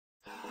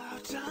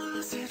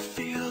does it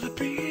feel to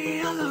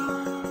be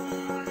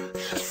alone?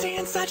 I see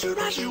inside your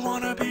eyes you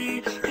wanna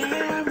be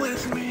here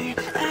with me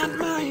at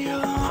my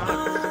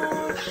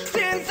own.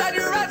 See inside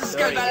your eyes, it's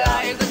cause I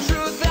lie. The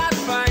truth I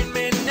find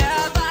me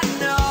never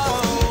know.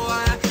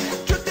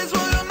 Truth is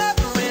what I'm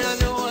after and I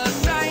know a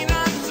sign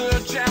I'm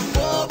searching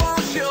for.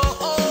 Won't you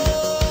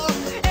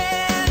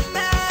and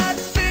that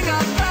thing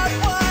about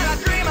what I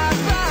dream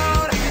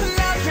about.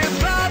 Nothing's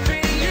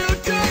loving you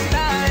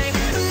tonight.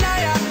 And I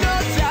have no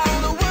doubt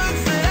the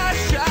words that I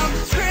shout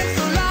scream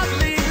so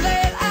loudly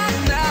late at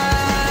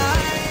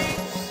night.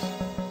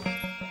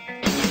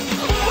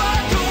 Why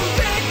don't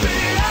they be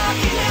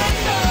lucky and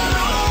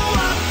know?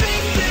 I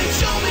think that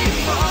you'll be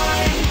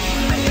fine.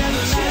 I am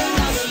the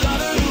jealous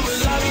lover who will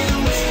love you the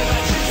way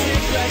that you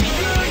take right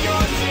through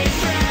your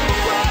secret.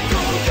 Why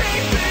don't they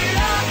be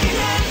lucky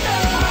and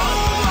know?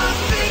 I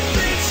think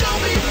that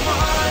you'll be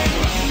fine.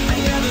 I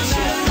am the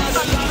jealous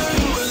lover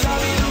who will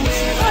love you the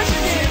way that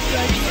you take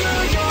right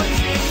through your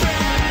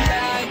secret.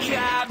 Like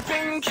I've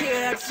been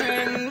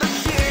kissing the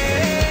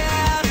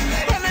kiss,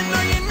 and I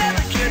know you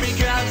never care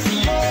because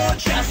you're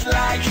just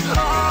like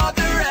all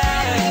the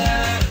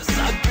rest.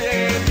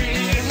 Baby,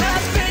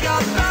 let's think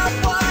about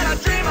what I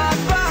dream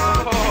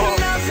about.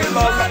 Nothing's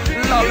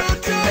loving you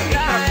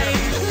tonight.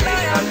 I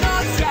am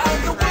not out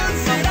the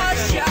words that I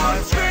shout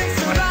scream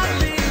so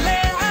loudly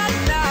late at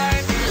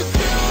night.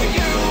 Do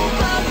you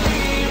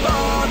believe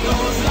all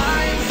those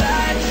lines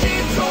that she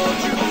told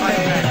you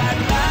late at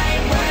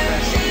night when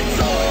she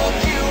told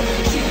you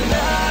she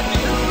loved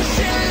you?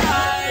 She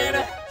lied.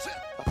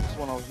 That's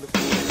one I was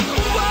looking for.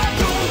 Why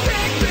don't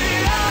they be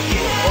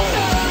lucky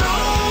and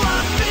know?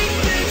 I think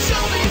that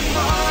you'll be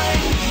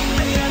fine.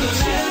 I am the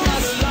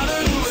jealous lover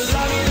who will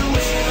love you the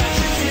way that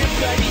you take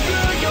right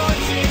through your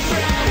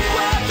secret.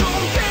 Why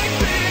don't they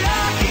be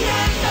lucky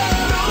and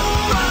know?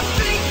 I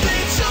think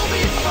that you'll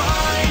be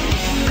fine.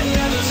 I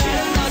am the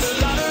jealous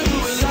lover who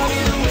will love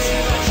you the way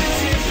that you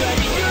take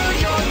right through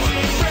your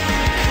secret.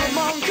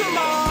 Come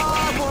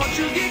on, won't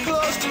you get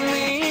close to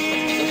me?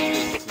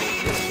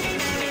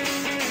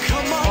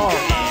 Come on,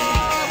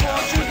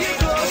 won't you get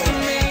close to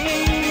me?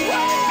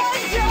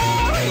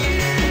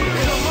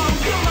 Come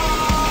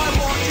on,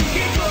 won't you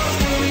get close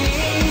to me?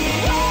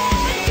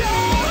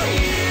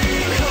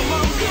 Come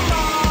on, won't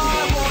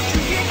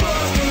you get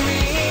close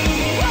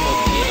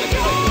to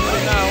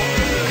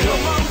me? Come on,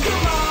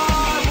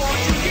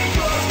 won't you get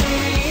close to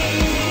me?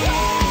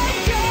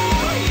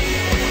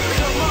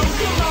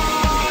 Come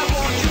on,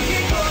 won't you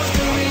get close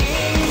to me?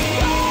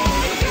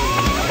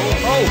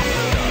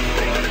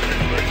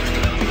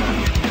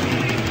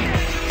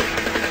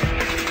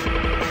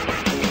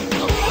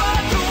 Why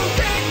don't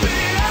they be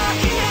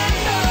lucky and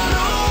know?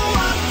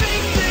 I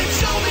think that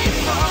you'll be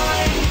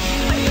fine.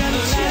 I am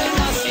the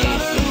jealous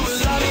lover who will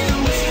love you the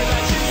way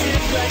that you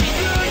take right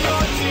through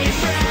your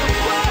secret.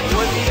 Why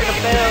don't they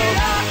be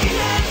lucky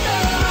and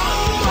know?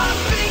 I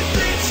think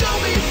that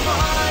you'll be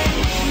fine.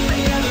 I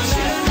am the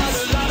jealous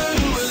lover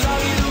who will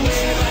love you the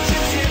way that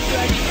you take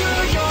right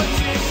through your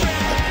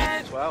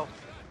secret. 12.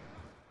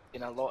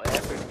 In a lot of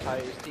effort to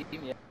carry his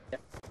team, yeah.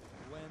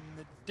 When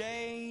the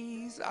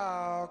days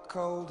are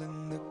cold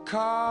and the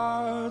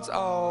cards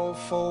all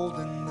fold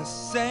and the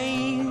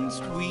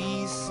saints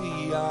we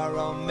see are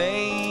all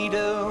made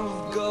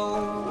of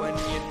gold. When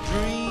your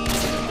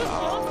dreams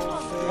all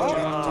fade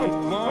into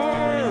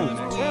one,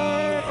 we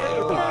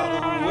held by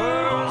the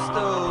worst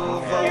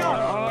of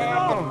all,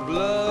 and the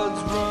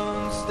bloods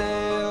run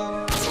stale.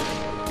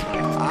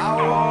 I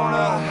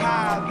wanna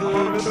hide the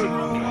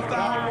truth.